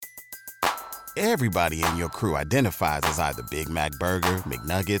Everybody in your crew identifies as either Big Mac Burger,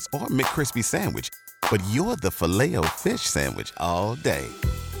 McNuggets, or McCrispy Sandwich. But you're the Filet-O-Fish Sandwich all day.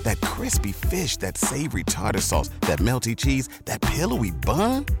 That crispy fish, that savory tartar sauce, that melty cheese, that pillowy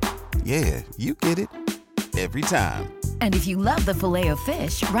bun. Yeah, you get it. Every time. And if you love the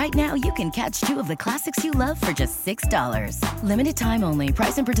Filet-O-Fish, right now you can catch 2 of the classics you love for just $6. Limited time only.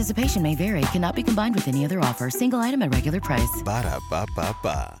 Price and participation may vary. Cannot be combined with any other offer. Single item at regular price.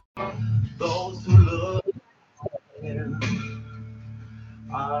 Ba-da-ba-ba-ba. Those who look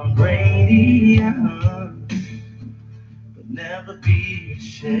are radiant, but never be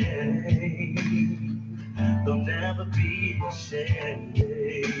ashamed. They'll never be ashamed.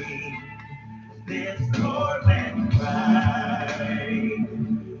 This Lord man cried,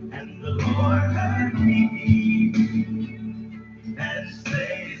 and the Lord heard me and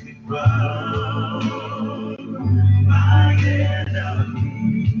saved me from my enemies.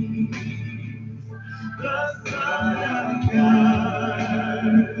 The Son of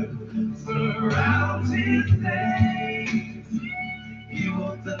God surrounds his saints. He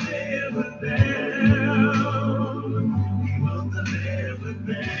will deliver them. He will deliver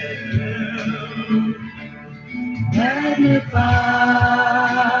them. Magnify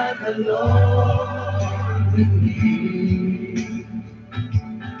the Lord with me.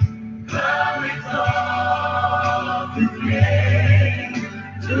 Come exalt his name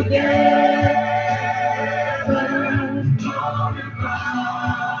together. Glorify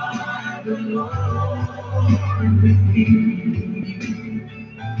the Lord with me.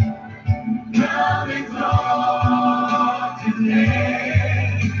 Come exalt his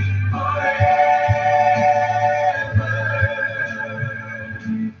name forever.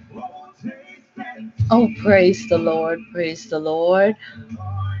 Oh, praise the Lord, praise the Lord.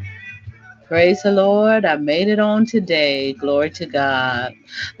 Praise the Lord. I made it on today. Glory to God.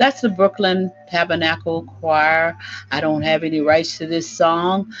 That's the Brooklyn Tabernacle Choir. I don't have any rights to this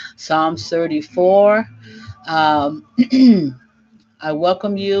song. Psalms 34. I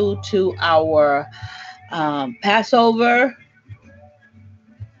welcome you to our Passover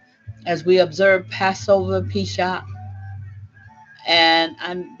as we observe Passover, Pesach, and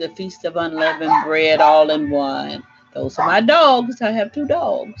the Feast of Unleavened Bread all in one. Those are my dogs. I have 2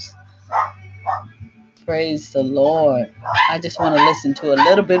 dogs. Praise the Lord. I just want to listen to a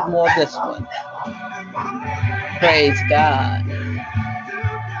little bit more of this one. Praise God.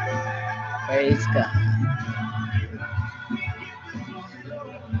 Praise God.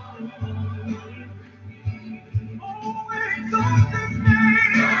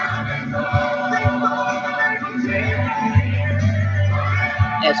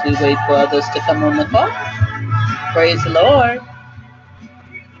 As we wait for others to come on the call. Praise the Lord.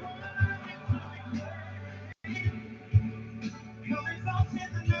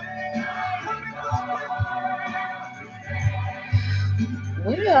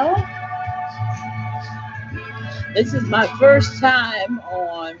 Well, this is my first time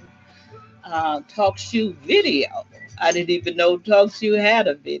on TalkShoe video. I didn't even know TalkShoe had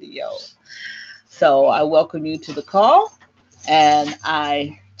a video. So I welcome you to the call, and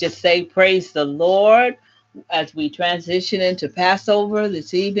I just say praise the Lord as we transition into Passover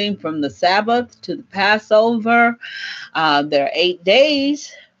this evening, from the Sabbath to the Passover. There are 8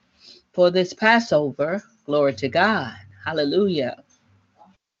 days for this Passover. Glory to God. Hallelujah.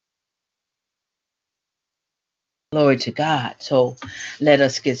 Glory to God. So let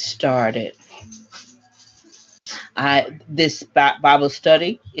us get started. This Bible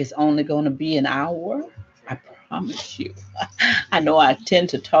study is only going to be an hour. I promise you. I know I tend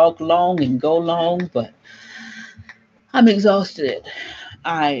to talk long and go long, but I'm exhausted.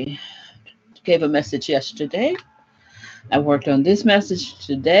 I gave a message yesterday. I worked on this message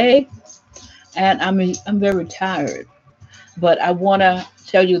today, and I'm very tired. But I want to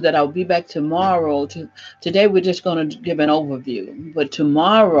tell you that I'll be back tomorrow. Today we're just going to give an overview. But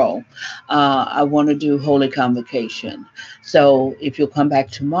tomorrow I want to do Holy Convocation. So if you'll come back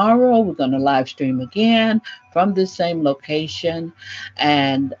tomorrow, we're going to live stream again from this same location.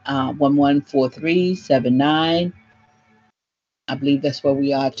 And 114379. I believe that's where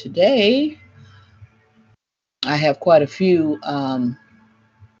we are today. I have quite a few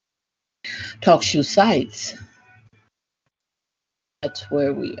TalkShoe sites. That's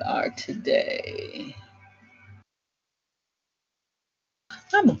where we are today.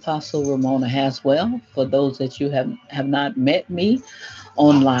 I'm Apostle Ramona Haswell. For those that you have not met me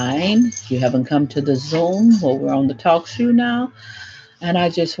online, you haven't come to the Zoom, well, we're on the TalkShoe now. And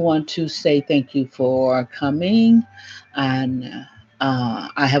I just want to say thank you for coming. And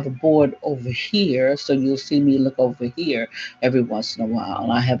I have a board over here, so you'll see me look over here every once in a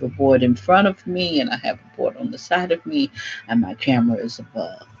while. I have a board in front of me, and I have a board on the side of me, and my camera is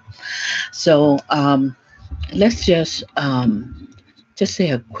above. So let's just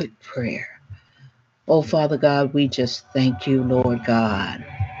say a quick prayer. Oh, Father God, we just thank you, Lord God.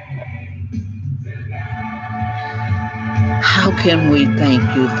 How can we thank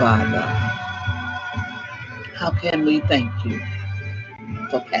you, Father? How can we thank you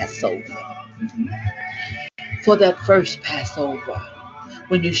for Passover? For that first Passover,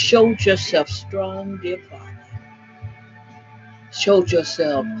 when you showed yourself strong, dear Father, showed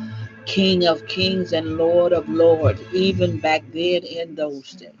yourself King of kings and Lord of lords, even back then in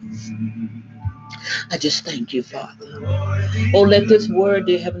those days. I just thank you, Father. Oh, let this word,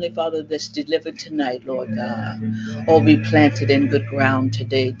 dear Heavenly Father, that's delivered tonight, Lord God, oh, be planted in good ground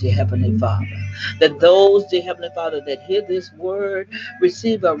today, dear Heavenly Father. That those, dear Heavenly Father, that hear this word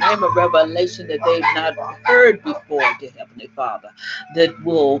receive a rhema revelation that they've not heard before, dear Heavenly Father, that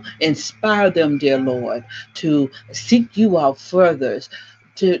will inspire them, dear Lord, to seek you out further.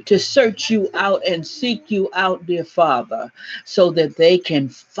 To search you out and seek you out, dear Father, so that they can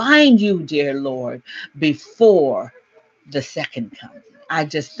find you, dear Lord, before the second coming. I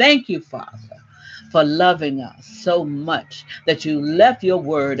just thank you, Father, for loving us so much that you left your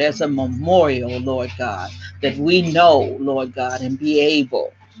word as a memorial, Lord God, that we know, Lord God, and be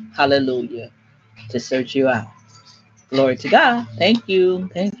able, hallelujah, to search you out. Glory to God. Thank you.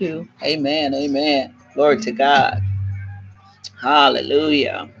 Thank you. Amen. Amen. Glory to God.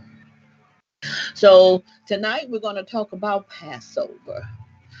 Hallelujah. So tonight we're going to talk about Passover.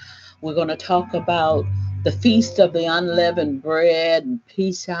 We're going to talk about the Feast of the Unleavened Bread and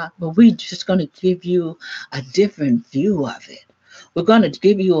Pesach, but we're just going to give you a different view of it. We're going to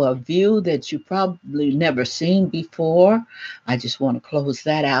give you a view that you probably never seen before. I just want to close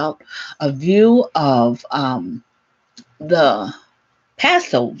that out. A view of the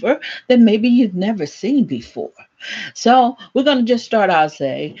Passover that maybe you've never seen before. So we're going to just start out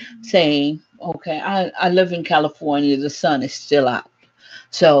saying, okay, I live in California. The sun is still out.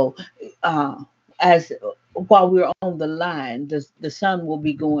 So, as while we're on the line, the sun will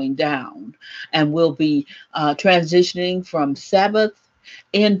be going down, and we'll be transitioning from Sabbath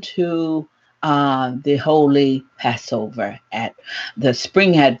into the Holy Passover at the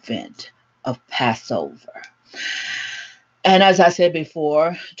spring advent of Passover. And as I said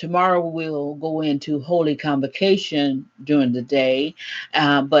before, tomorrow we'll go into Holy Convocation during the day,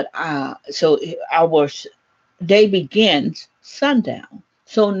 so our day begins sundown.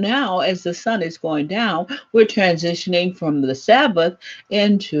 So now, as the sun is going down, we're transitioning from the Sabbath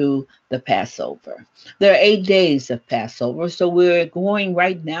into the Passover. There are 8 days of Passover, so we're going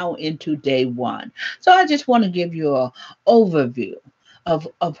right now into day one. So I just want to give you an overview of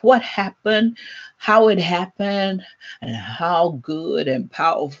what happened, how it happened, and how good and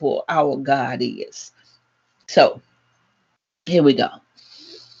powerful our God is. So here we go.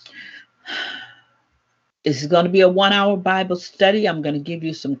 This is going to be a 1 hour Bible study. I'm going to give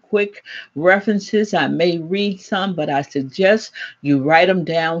you some quick references. I may read some, but I suggest you write them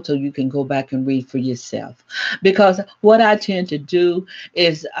down so you can go back and read for yourself. Because what I tend to do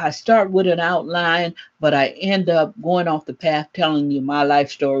is I start with an outline, but I end up going off the path telling you my life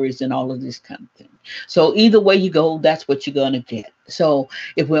stories and all of this kind of thing. So either way you go, that's what you're going to get. So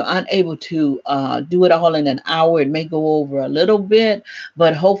if we're unable to do it all in an hour, it may go over a little bit,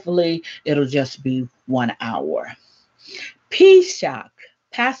 but hopefully it'll just be 1 hour. Pesach,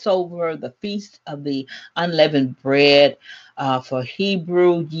 Passover, the Feast of the Unleavened Bread, for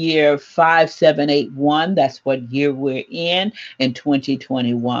Hebrew year 5781, that's what year we're in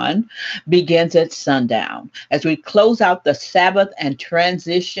 2021, begins at sundown. As we close out the Sabbath and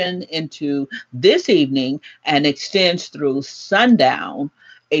transition into this evening and extends through sundown,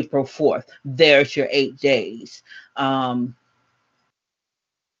 April 4th. There's your 8 days. 8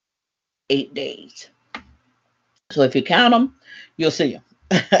 days. So if you count them, you'll see them.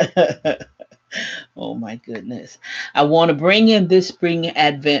 Oh my goodness. I want to bring in this spring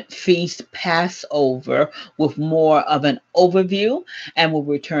Advent feast Passover with more of an overview, and we'll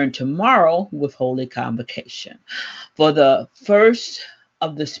return tomorrow with Holy Convocation. For the first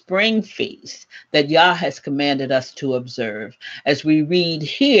of the spring feast that Yah has commanded us to observe, as we read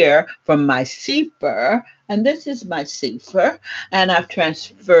here from my Sefer, and this is my Sefer, and I've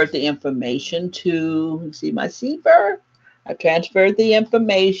transferred the information to, see my Sefer? I transferred the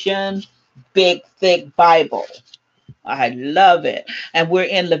information, big, thick Bible. I love it. And we're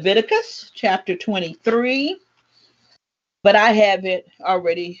in Leviticus chapter 23, but I have it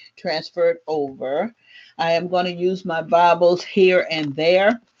already transferred over. I am going to use my Bibles here and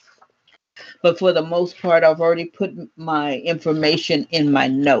there, but for the most part, I've already put my information in my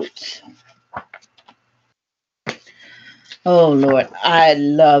notes. Oh, Lord, I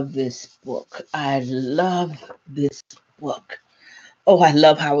love this book. I love this book. Oh, I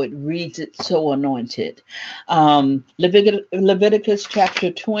love how it reads. It's so anointed. Leviticus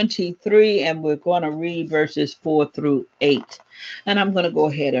chapter 23, and we're going to read verses 4 through 8. And I'm going to go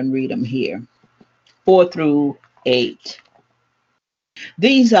ahead and read them here. 4 through 8.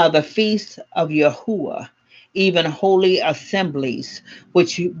 These are the feasts of Yahuwah, even holy assemblies,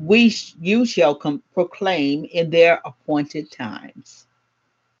 which you shall proclaim in their appointed times.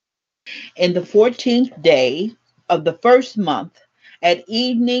 In the 14th day of the first month, at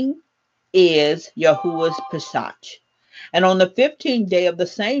evening is Yahuwah's Pesach. And on the 15th day of the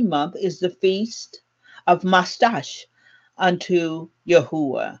same month is the feast of Mastash unto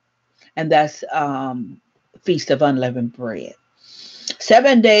Yahuwah. And that's Feast of Unleavened Bread.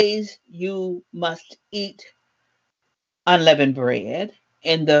 7 days you must eat unleavened bread.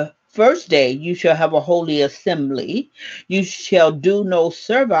 In the first day you shall have a holy assembly. You shall do no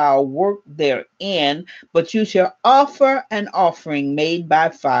servile work therein, but you shall offer an offering made by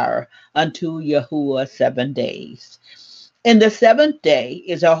fire unto Yahuwah 7 days. In the 7th day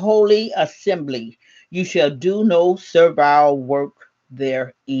is a holy assembly. You shall do no servile work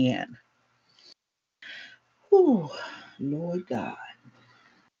therein. Whew, Lord God.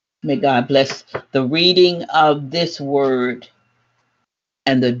 May God bless the reading of this word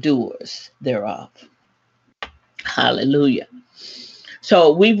and the doers thereof. Hallelujah.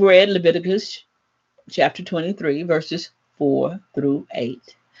 So we've read Leviticus chapter 23, verses 4 through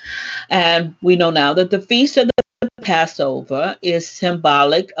 8. And we know now that the Feast of the Passover is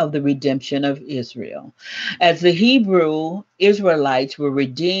symbolic of the redemption of Israel. As the Hebrew Israelites were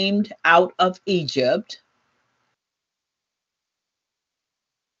redeemed out of Egypt,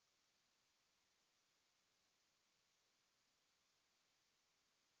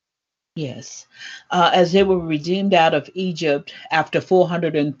 yes, as they were redeemed out of Egypt after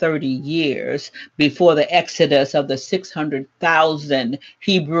 430 years before the exodus of the 600,000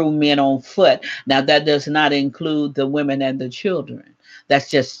 Hebrew men on foot. Now, that does not include the women and the children. That's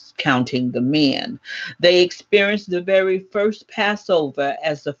just counting the men. They experienced the very first Passover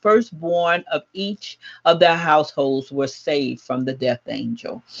as the firstborn of each of their households were saved from the death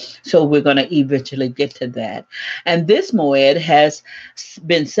angel. So we're going to eventually get to that. And this Moed has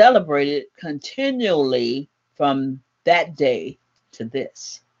been celebrated continually from that day to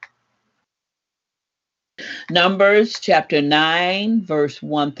this. Numbers chapter 9, verse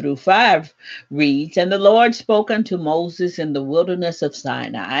 1 through 5 reads, And the Lord spoke unto Moses in the wilderness of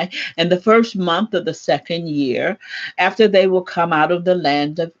Sinai in the first month of the second year, after they were come out of the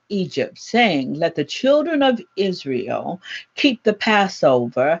land of Egypt, saying, Let the children of Israel keep the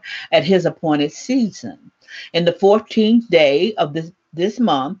Passover at his appointed season. In the 14th day of this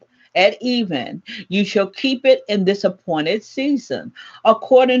month, at even, you shall keep it in this appointed season,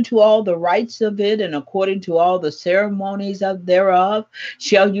 according to all the rites of it, and according to all the ceremonies of thereof,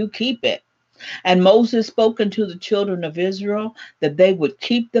 shall you keep it. And Moses spoke unto the children of Israel that they would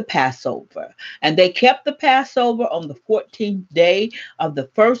keep the Passover. And they kept the Passover on the 14th day of the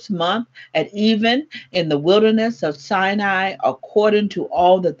first month at even in the wilderness of Sinai, according to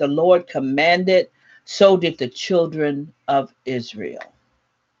all that the Lord commanded. So did the children of Israel.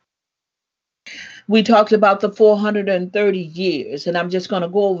 We talked about the 430 years, and I'm just going to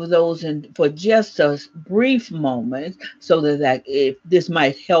go over those for just a brief moment so that if this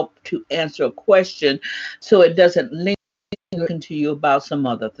might help to answer a question so it doesn't linger into you about some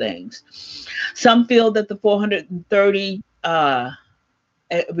other things. Some feel that the 430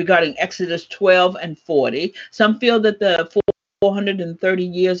 regarding Exodus 12 and 40, some feel that the 430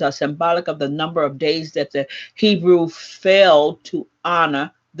 years are symbolic of the number of days that the Hebrew failed to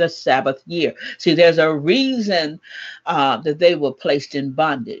honor the Sabbath year. See, there's a reason that they were placed in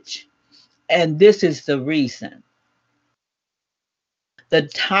bondage. And this is the reason. The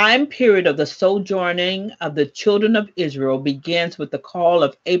time period of the sojourning of the children of Israel begins with the call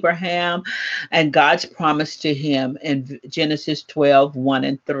of Abraham and God's promise to him in Genesis 12, 1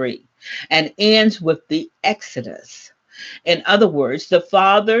 and 3, and ends with the Exodus. In other words, the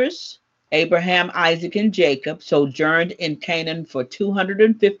fathers, Abraham, Isaac, and Jacob, sojourned in Canaan for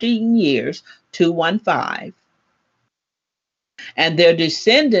 215 years, 215, and their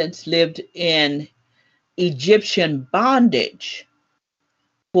descendants lived in Egyptian bondage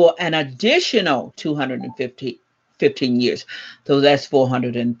for an additional 215 years. So that's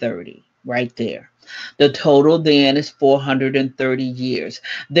 430 right there. The total then is 430 years.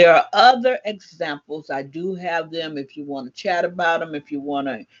 There are other examples. I do have them if you want to chat about them, if you want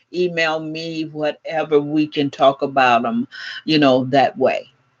to email me, whatever, we can talk about them, that way.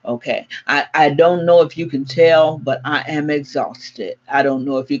 Okay. I don't know if you can tell, but I am exhausted. I don't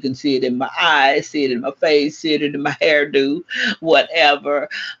know if you can see it in my eyes, see it in my face, see it in my hairdo, whatever.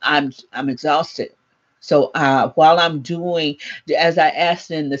 I'm exhausted. So while I'm doing, as I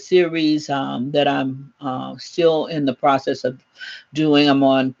asked in the series that I'm still in the process of doing, I'm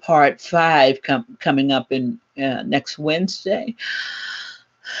on part 5 coming up in next Wednesday.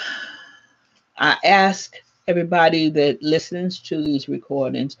 I ask everybody that listens to these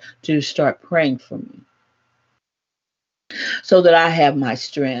recordings to start praying for me so that I have my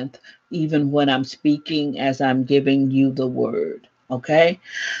strength even when I'm speaking, as I'm giving you the word. Okay,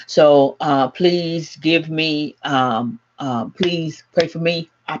 so please give me, please pray for me.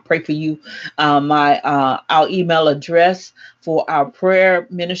 I pray for you. My our email address for our prayer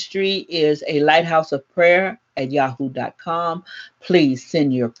ministry is a lighthouse of prayer at yahoo.com. Please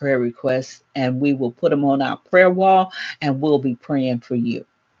send your prayer requests and we will put them on our prayer wall and we'll be praying for you.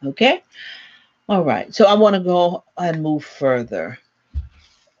 Okay. All right. So I want to go and move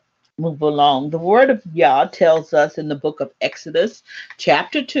along. The word of Yah tells us in the book of Exodus,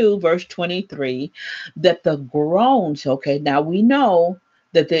 chapter 2, verse 23, that the groans, okay, now we know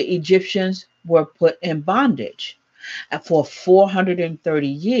that the Egyptians were put in bondage for 430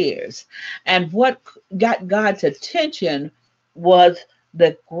 years. And what got God's attention was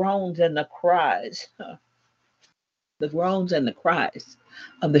the groans and the cries, the groans and the cries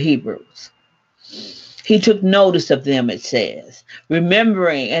of the Hebrews. He took notice of them, it says,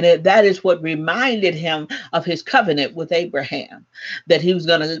 remembering, and that is what reminded him of his covenant with Abraham, that he was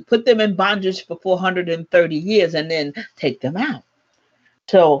going to put them in bondage for 430 years and then take them out.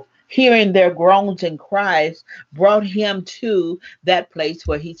 So hearing their groans and cries brought him to that place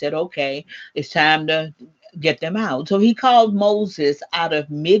where he said, okay, it's time to get them out. So he called Moses out of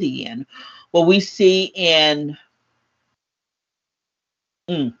Midian. What we see in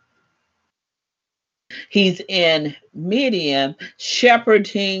he's in Midian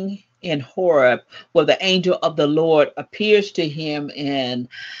shepherding in Horeb, where the angel of the Lord appears to him in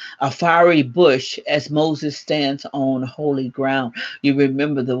a fiery bush as Moses stands on holy ground. You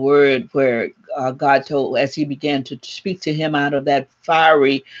remember the word where God told, as he began to speak to him out of that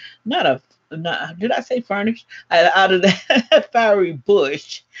fiery, did I say furnace? Out of that fiery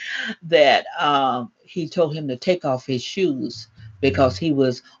bush, that he told him to take off his shoes because he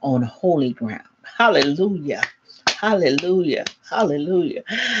was on holy ground. Hallelujah. Hallelujah. Hallelujah.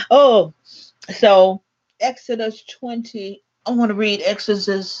 Oh, so Exodus 20. I want to read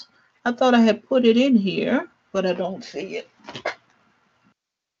Exodus. I thought I had put it in here, but I don't see it.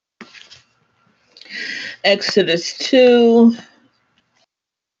 Exodus 2.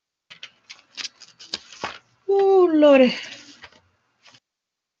 Oh, Lord.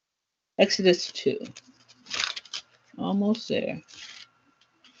 Exodus 2. Almost there.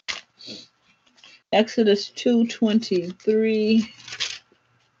 Exodus 2:23.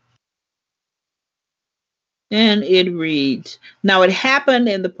 And it reads, now it happened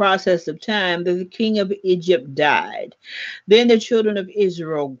in the process of time that the king of Egypt died. Then the children of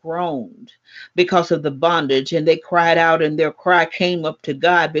Israel groaned because of the bondage, and they cried out, and their cry came up to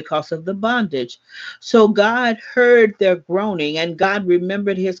God because of the bondage. So God heard their groaning, and God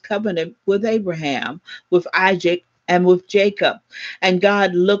remembered his covenant with Abraham, with Isaac, and with Jacob. And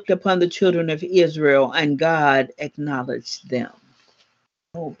God looked upon the children of Israel, and God acknowledged them.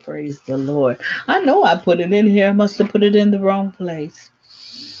 Oh, praise the Lord. I know I put it in here. I must have put it in the wrong place.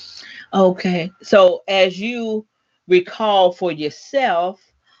 Okay. So, as you recall for yourself,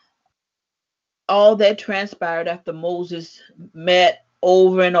 all that transpired after Moses met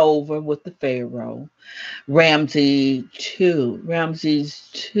over and over with the Pharaoh. Ramses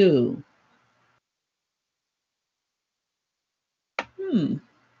 2. Hmm.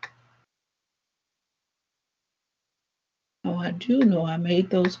 Oh, I do know I made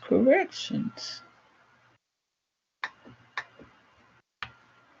those corrections.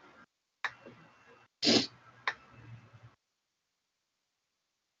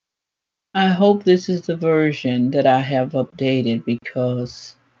 I hope this is the version that I have updated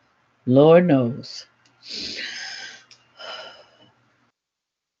because Lord knows.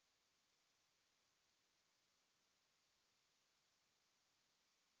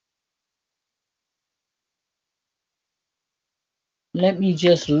 Let me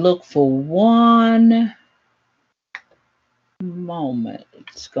just look for one moment.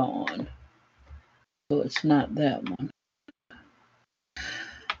 It's gone. So it's not that one.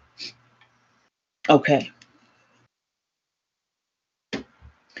 Okay.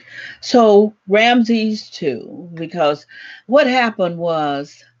 So Ramses too, because what happened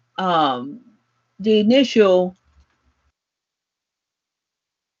was the initial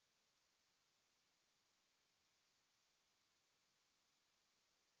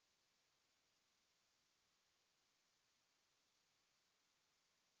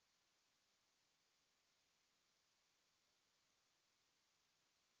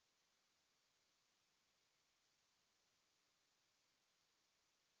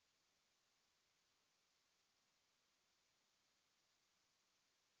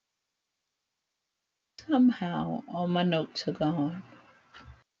somehow all my notes are gone.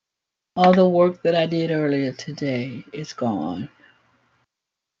 All the work that I did earlier today is gone.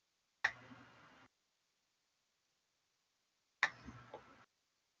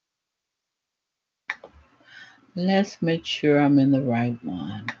 Let's make sure I'm in the right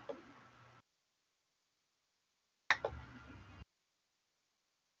one.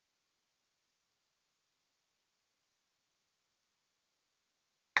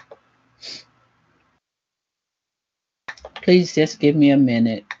 Please just give me a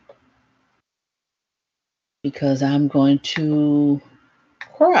minute because I'm going to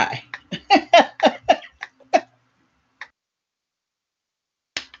cry.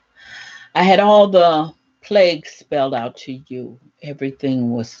 I had all the plagues spelled out to you.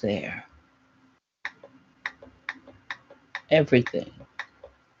 Everything was there. Everything.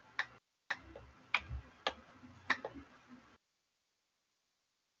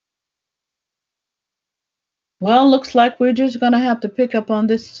 Well, looks like we're just going to have to pick up on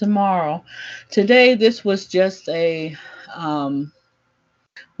this tomorrow. Today, this was just a,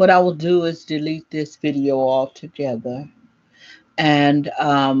 what I will do is delete this video altogether. And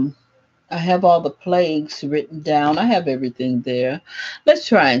I have all the plagues written down. I have everything there. Let's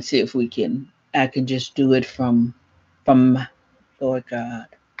try and see if I can just do it from Lord God.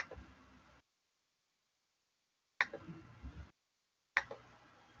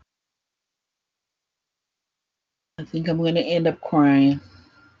 I think I'm going to end up crying.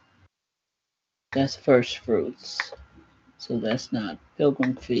 That's first fruits. So that's not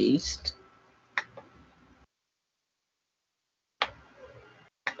Pilgrim Feast.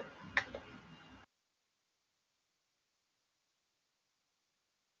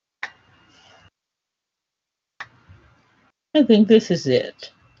 I think this is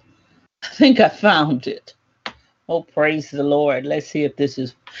it. I think I found it. Oh, praise the Lord. Let's see if this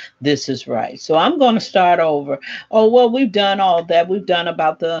is right. So I'm going to start over. Oh, well, we've done all that. We've done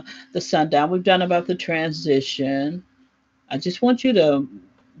about the sundown. We've done about the transition. I just want you to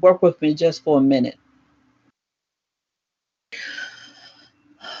work with me just for a minute.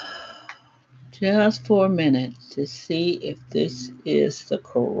 Just for a minute to see if this is the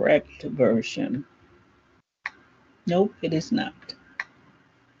correct version. Nope, it is not.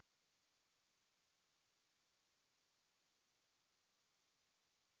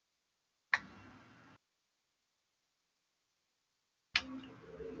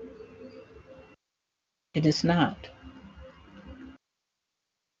 It is not.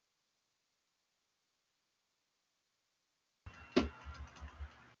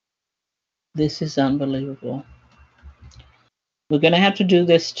 This is unbelievable. We're going to have to do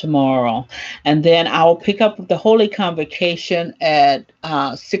this tomorrow. And then I'll pick up the Holy Convocation at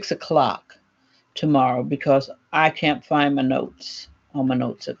 6 o'clock tomorrow because I can't find my notes. All my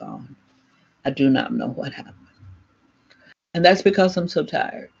notes are gone. I do not know what happened. And that's because I'm so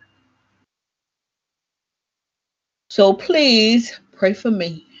tired. So please pray for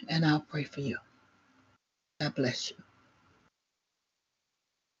me and I'll pray for you. God bless you.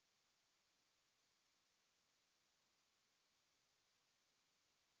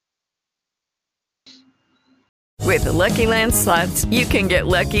 With the Lucky Land Slots, you can get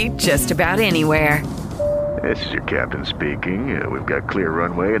lucky just about anywhere. This is your captain speaking. We've got clear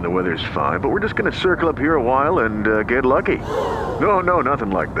runway and the weather's fine, but we're just going to circle up here a while and get lucky. No,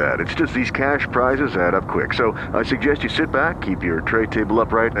 nothing like that. It's just these cash prizes add up quick. So I suggest you sit back, keep your tray table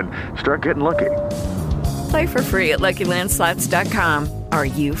upright, and start getting lucky. Play for free at LuckyLandSlots.com. Are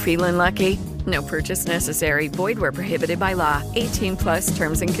you feeling lucky? No purchase necessary. Void where prohibited by law. 18+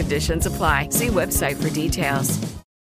 terms and conditions apply. See website for details.